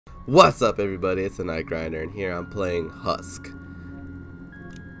What's up, everybody? It's the Night Grinder, and here I'm playing Husk.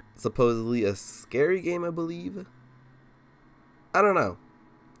 Supposedly a scary game, I believe. I don't know.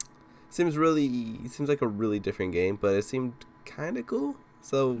 Seems like a really different game, but it seemed kind of cool.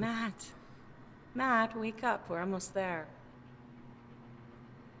 So Matt, wake up. We're almost there.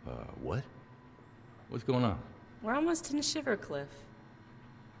 What? What's going on? We're almost in Shiver Cliff.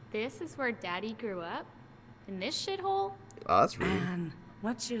 This is where Daddy grew up? In this shithole? oh, that's rude. Anne,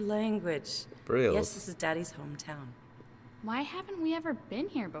 what's your language? Real. Yes, this is Daddy's hometown. Why haven't we ever been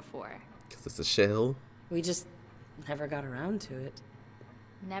here before? Because it's a shithole. We just never got around to it.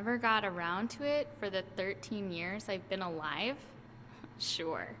 Never got around to it for the 13 years I've been alive?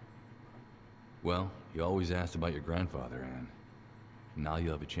 Sure. Well, you always asked about your grandfather, Anne. Now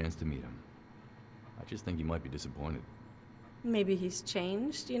you'll have a chance to meet him. I just think you might be disappointed. Maybe he's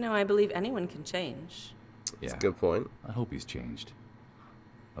changed. You know, I believe anyone can change. That's a good point. I hope he's changed.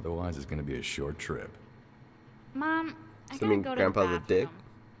 Otherwise, it's gonna be a short trip. Mom, I So gotta you mean go to Grandpa's the a bathroom. dick?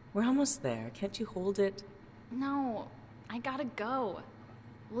 We're almost there. Can't you hold it? No, I gotta go.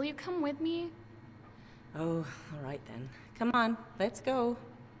 Will you come with me? Oh, all right then. Come on, let's go.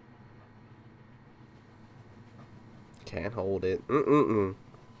 Can't hold it.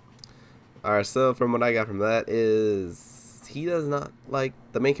 Alright, so from what I got from that is he does not like,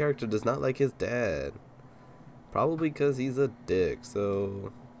 the main character does not like his dad. Probably because he's a dick,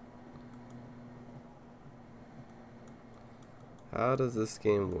 so how does this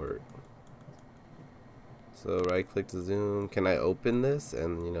game work? So right click to zoom. Can I open this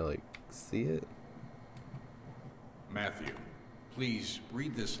and, you know, like, see it? Matthew, please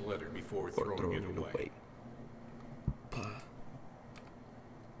read this letter before throwing it away.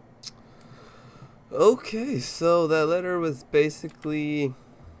 Okay, so that letter was basically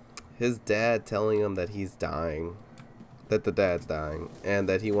his dad telling him that he's dying, that the dad's dying, and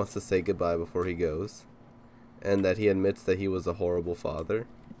that he wants to say goodbye before he goes, and that he admits that he was a horrible father,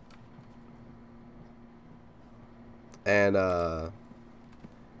 and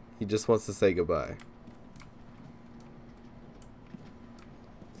he just wants to say goodbye.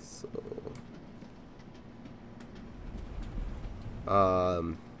 So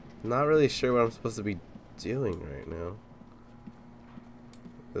not really sure what I'm supposed to be doing right now.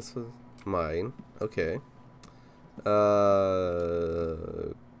 This was mine. Okay.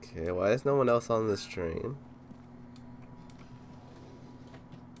 Okay, why is no one else on this train?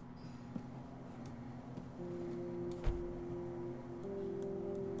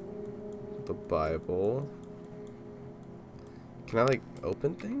 The Bible. Can I, like,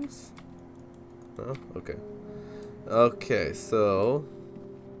 open things? Oh, okay. Okay, so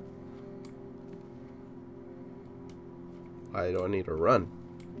why do I need to run?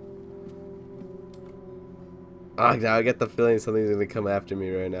 Ah, now I get the feeling something's gonna come after me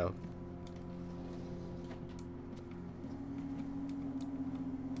right now.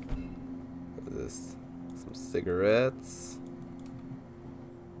 What is this? Some cigarettes.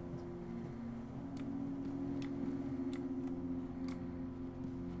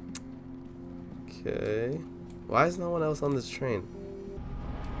 Okay. Why is no one else on this train?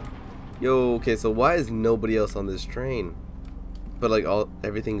 Yo, okay, so why is nobody else on this train? But like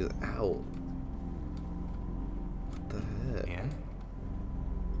everything's out. What the heck? Anne?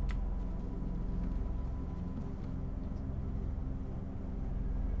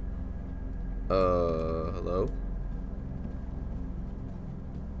 Hello?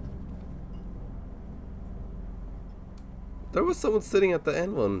 There was someone sitting at the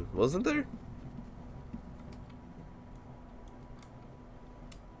end one, wasn't there?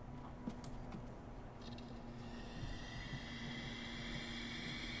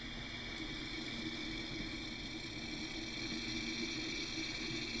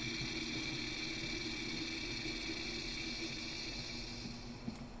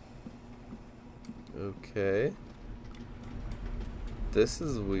 Okay. This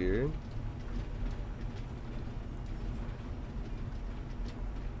is weird.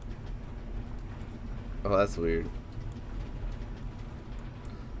 Oh, that's weird.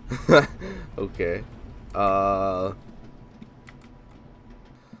 Okay. Okay,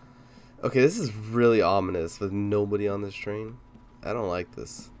 this is really ominous with nobody on this train. I don't like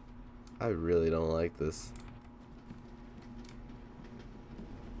this. I really don't like this.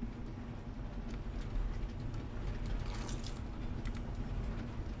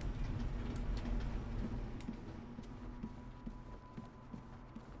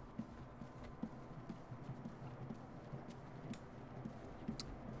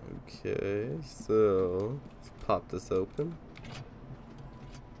 Okay, so let's pop this open.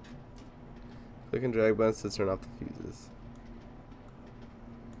 Click and drag buttons to turn off the fuses.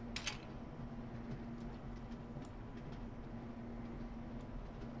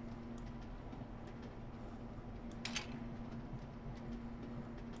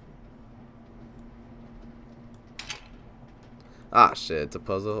 Ah, shit, it's a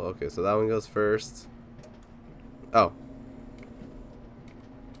puzzle. Okay, so that one goes first. Oh.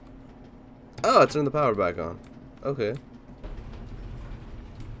 Oh, I turned the power back on. Okay.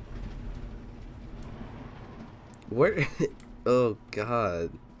 Where? Oh, God.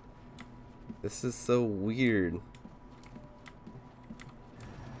 This is so weird.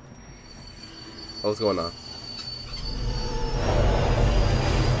 Oh, what's going on?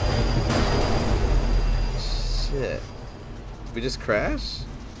 Shit. Did we just crash?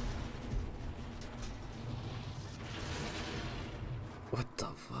 What the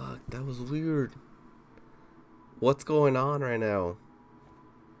fuck? That was weird. What's going on right now?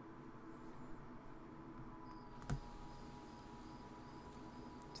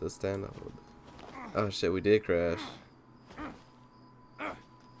 So stand up. Oh shit, we did crash.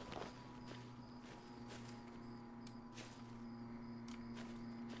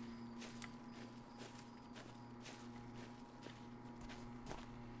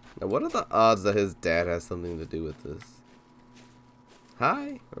 Now, what are the odds that his dad has something to do with this?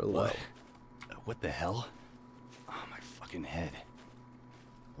 High or low? What? What the hell? Oh, my fucking head.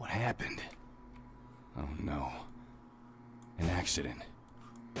 What happened? Oh no. An accident.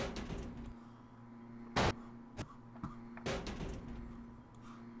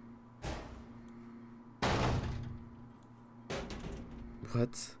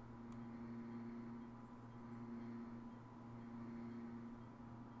 What?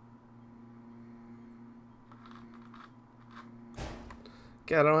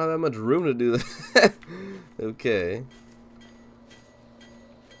 God, I don't have that much room to do that. Okay.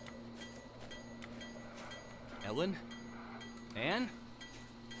 Ellen? Anne?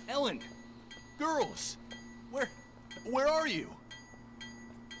 Ellen! Girls! Where are you?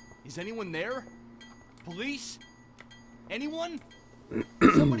 Is anyone there? Police? Anyone?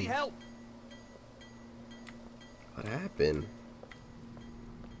 Somebody help! What happened?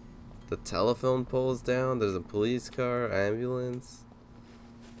 The telephone pole's down, there's a police car, ambulance.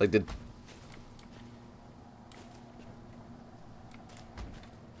 Like, did...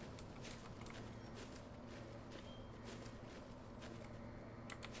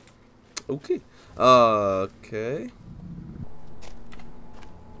 Okay. Okay.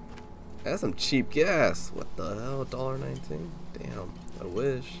 That's some cheap gas. What the hell? $1.19? Damn. I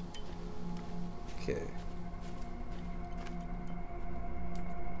wish. Okay.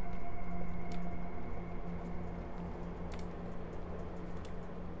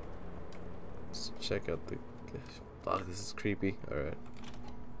 Let's check out the... Fuck, this is creepy. Alright.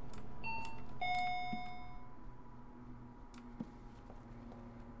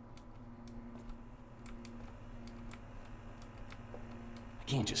 I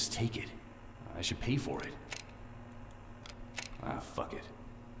can't just take it. I should pay for it. Ah, fuck it.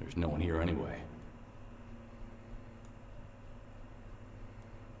 There's no one here anyway.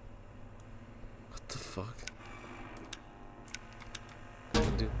 What the fuck?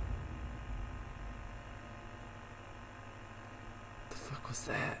 Dude. The fuck was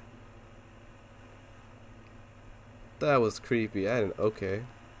that? That was creepy. I didn't... Okay.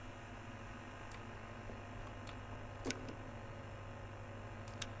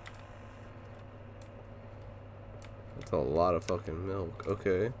 That's a lot of fucking milk.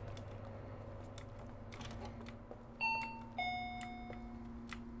 Okay.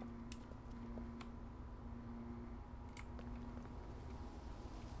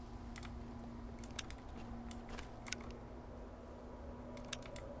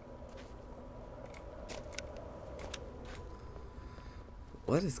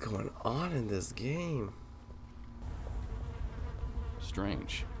 What is going on in this game?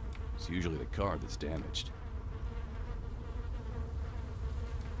 Strange. It's usually the car that's damaged.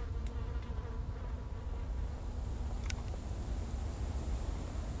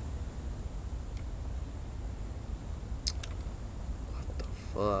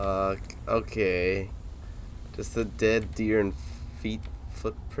 Fuck. Okay. Just a dead deer and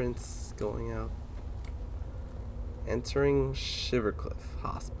footprints going out. Entering Shiver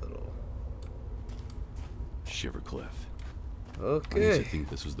Hospital. Shiver. I used Okay. to think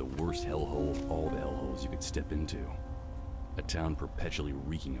this was the worst hellhole of all the hellholes you could step into. A town perpetually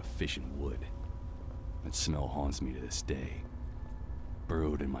reeking of fish and wood. That smell haunts me to this day.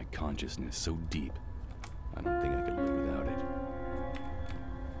 Burrowed in my consciousness so deep, I don't think I could live without it.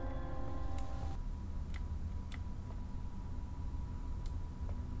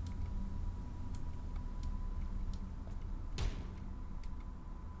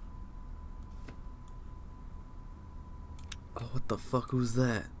 Oh, what the fuck? Who's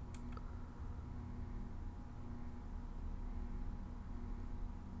that?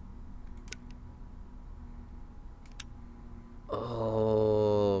 Oh,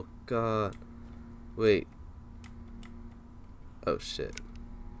 god. Wait. Oh shit.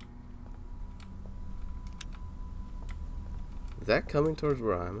 Is that coming towards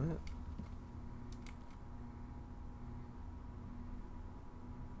where I'm at?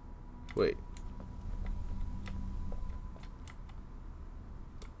 Wait.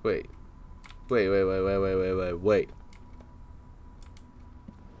 Wait. Wait.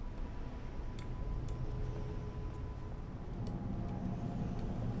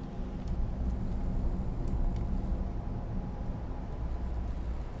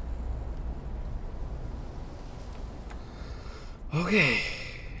 Okay.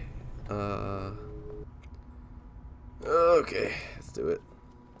 Okay, let's do it.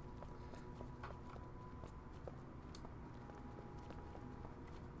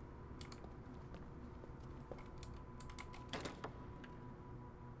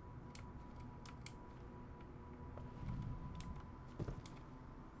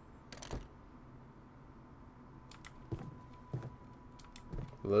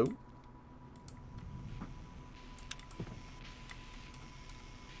 Hello?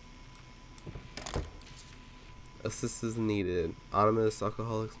 Assist is needed. Anonymous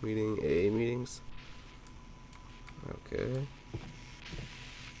alcoholics meeting, AA meetings. Okay.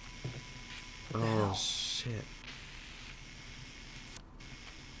 Oh shit.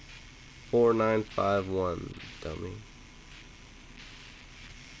 4951, dummy.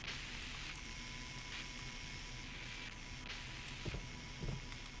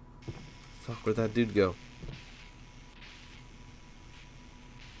 Fuck, where'd that dude go?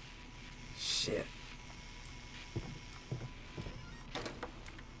 Shit.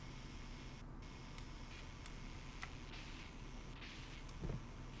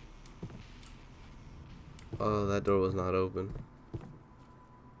 Oh, that door was not open.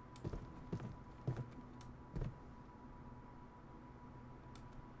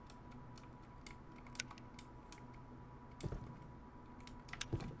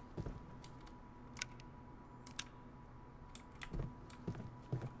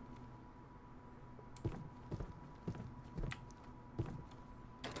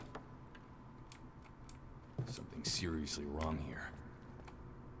 Something's seriously wrong here.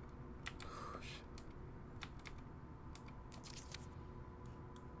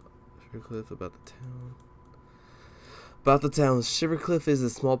 Shiver Cliff about the town. About the town. Shiver Cliff is a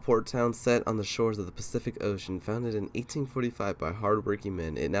small port town set on the shores of the Pacific Ocean. Founded in 1845 by hard-working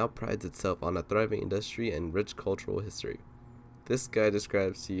men, it now prides itself on a thriving industry and rich cultural history. This guy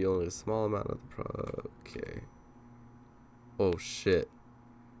describes to you only a small amount of the okay. Oh shit.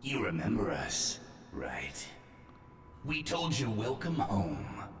 You remember us, right? We told you welcome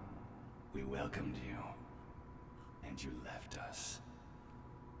home. We welcomed you. And you left us.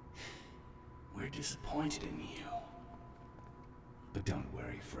 We're disappointed in you. But don't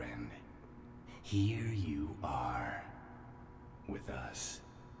worry, friend. Here you are. With us.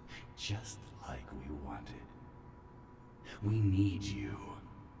 Just like we wanted. We need you.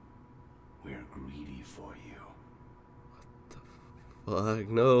 We're greedy for you. Fuck,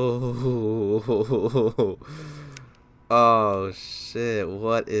 no. Oh shit,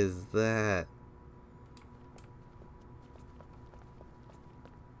 what is that?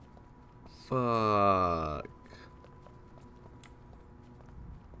 Fuck.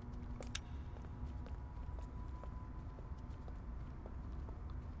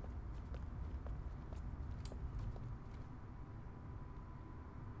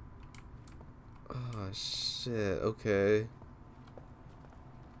 Oh shit, okay.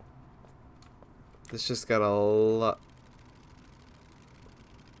 This just got a lot.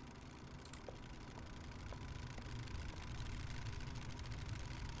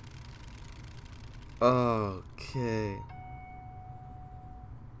 Okay.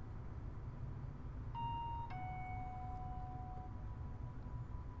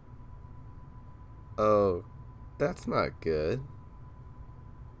 Oh, that's not good.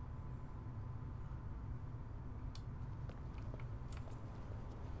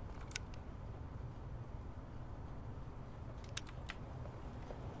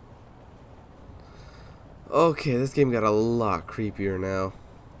 Okay, this game got a lot creepier now.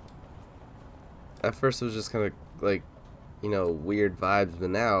 At first it was just kind of like, you know, weird vibes, but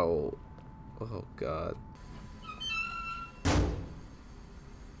now, oh god.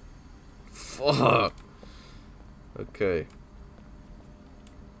 Fuck. Okay.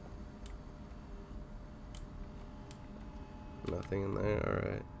 Nothing in there,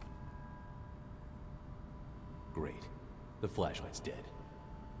 alright. Great. The flashlight's dead.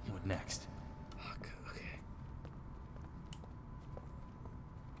 What next? Fuck, okay.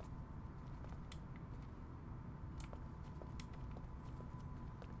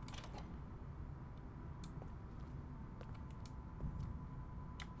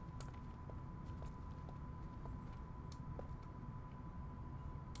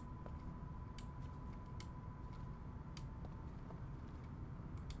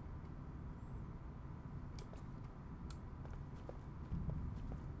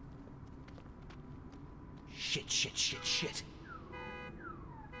 Shit.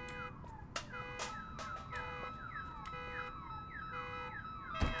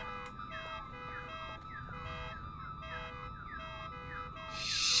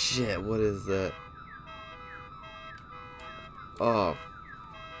 Shit, what is that? Oh.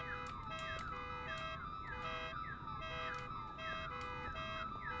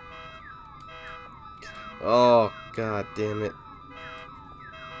 Oh, god damn it.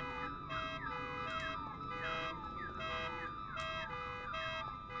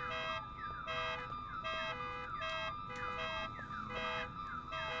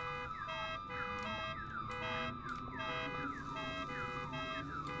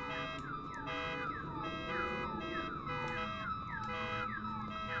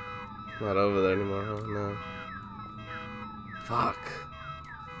 Not over there anymore, huh? No. Fuck.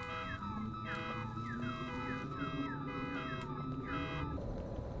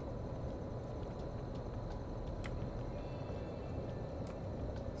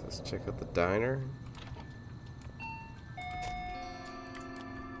 Let's check out the diner.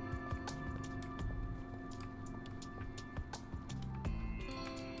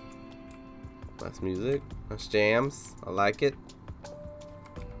 Nice music, nice jams. I like it.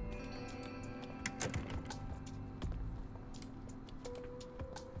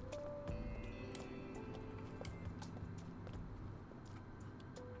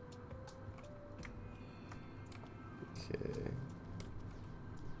 Okay.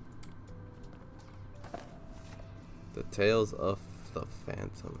 The Tales of the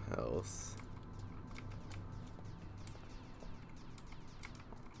Phantom House.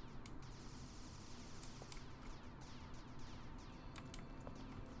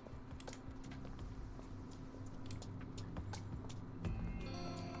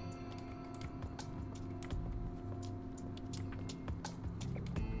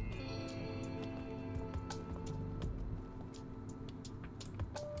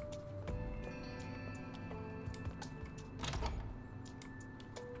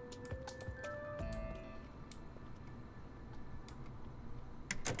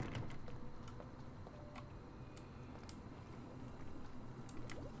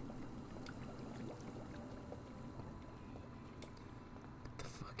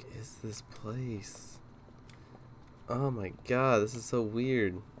 Is this place? Oh my god, this is so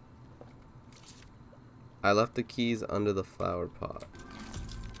weird. I left the keys under the flower pot.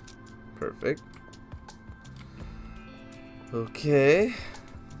 Perfect. Okay.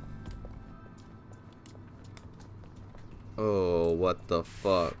 Oh, what the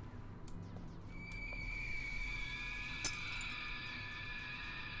fuck?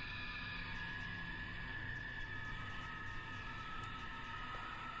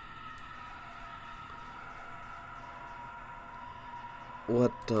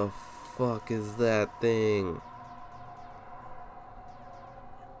 What the fuck is that thing?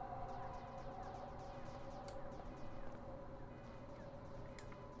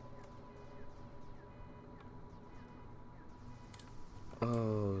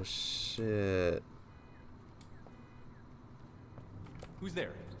 Oh shit. Who's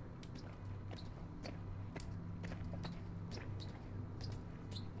there?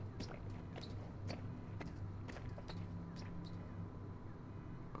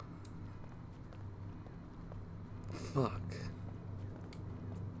 Fuck.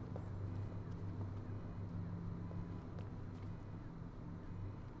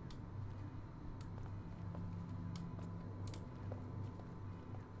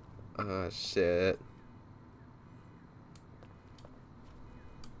 Ah, shit.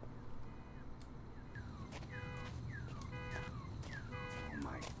 Oh,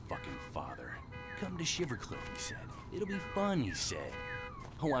 my fucking father. Come to Shiver Cliff, he said. It'll be fun, he said.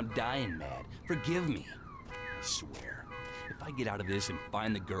 Oh, I'm dying mad. Forgive me. I swear. If I get out of this and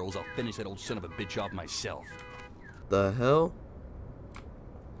find the girls, I'll finish that old son of a bitch off myself. The hell?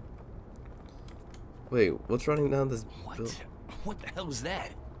 Wait, what's running down this What? bill? What the hell is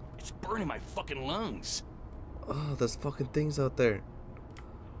that? It's burning my fucking lungs. Oh, there's fucking things out there.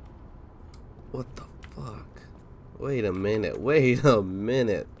 What the fuck? Wait a minute. Wait a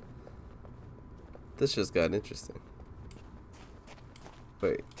minute. This just got interesting.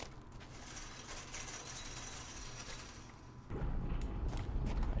 Wait.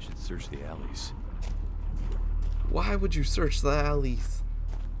 I should search the alleys. Why would you search the alleys?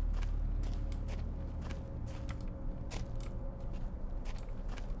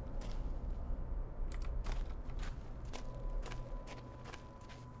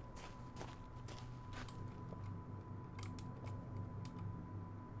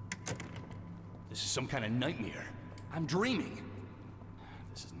 This is some kind of nightmare. I'm dreaming.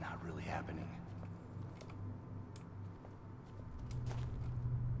 This is not really happening.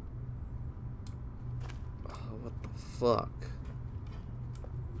 Fuck.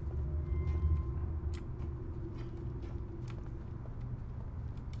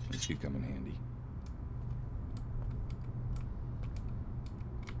 This could come in handy.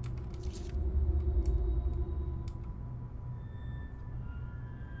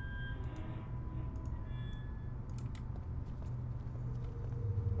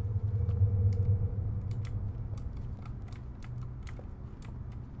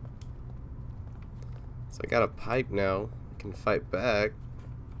 So I got a pipe now. I can fight back,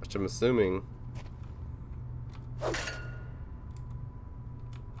 which I'm assuming.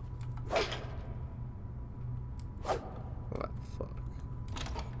 What the fuck?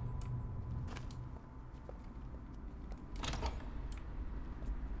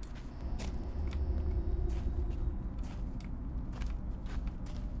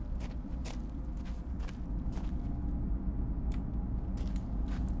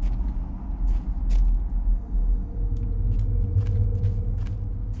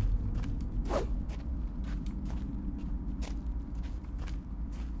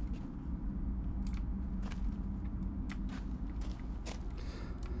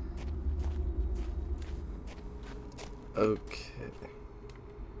 Okay.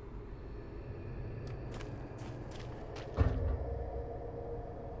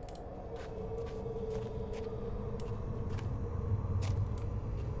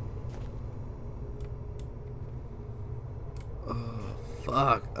 Oh,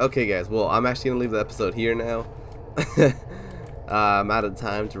 fuck. Okay, guys. Well, I'm actually gonna leave the episode here now. I'm out of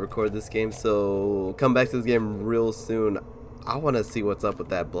time to record this game, so come back to this game real soon. I want to see what's up with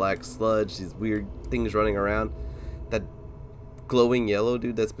that black sludge, these weird things running around. That glowing yellow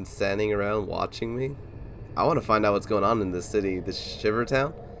dude that's been standing around watching me. I want to find out what's going on in this city, this Shiver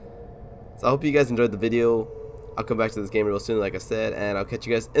Town. So I hope you guys enjoyed the video. I'll come back to this game real soon, like I said, and I'll catch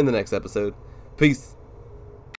you guys in the next episode. Peace.